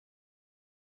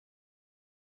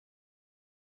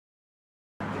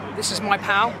This is my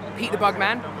pal, Pete the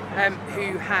Bugman,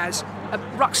 who has a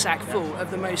rucksack full of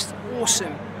the most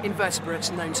awesome invertebrates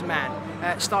known to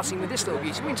man, starting with this little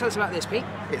beauty. What can you tell us about this, Pete?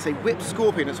 It's a whipped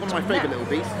scorpion. It's one of my favourite little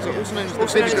beasts. So also known as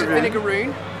the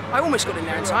Vinegaroon. I almost got in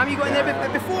there in time. You got in there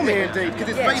before me. Yeah, indeed,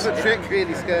 because his favourite trick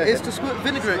really scary is to squirt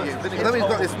vinegar at you. Although he's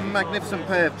got this magnificent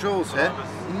pair of jaws here,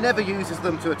 he never uses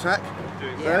them to attack.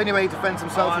 The only way he defends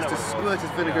himself is to squirt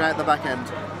his vinegar out the back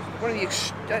end. One of the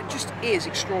just is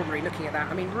extraordinary looking at that.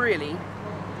 I mean, really,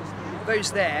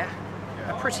 those there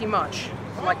are pretty much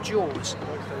like jaws.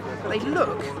 They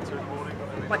look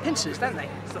like pincers, don't they?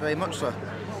 Very much so.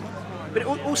 But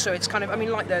also, it's kind of, I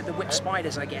mean, like the whip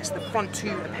spiders, I guess. The front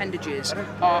two appendages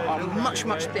are much,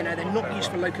 much thinner. They're not used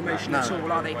for locomotion at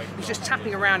all, are they? He's just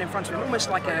tapping around in front of him, almost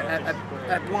like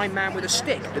a blind man with a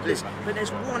stick. But there's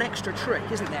one extra trick,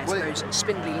 isn't there, to those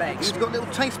spindly legs? He's got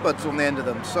little taste buds on the end of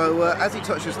them, so as he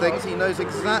touches things, he knows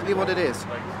exactly what it is.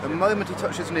 The moment he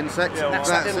touches an insect, that's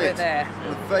little it. Bit there.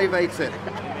 The very, very tip.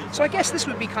 So I guess this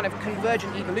would be kind of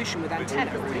convergent evolution with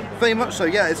antennae, really. Very much so,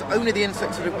 yeah. It's only the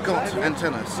insects that have got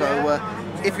antennae. So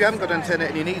if you haven't got antennae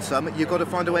and you need some, you've got to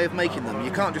find a way of making them.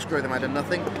 You can't just grow them out of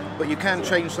nothing, but you can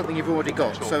change something you've already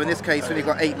got. So in this case, when you've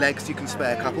got 8 legs, you can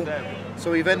spare a couple.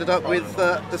 So we've ended up with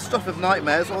the stuff of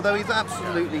nightmares, although he's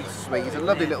absolutely sweet. He's a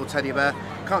lovely little teddy bear.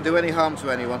 Can't do any harm to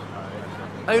anyone.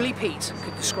 Only Pete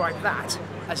could describe that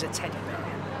as a teddy bear.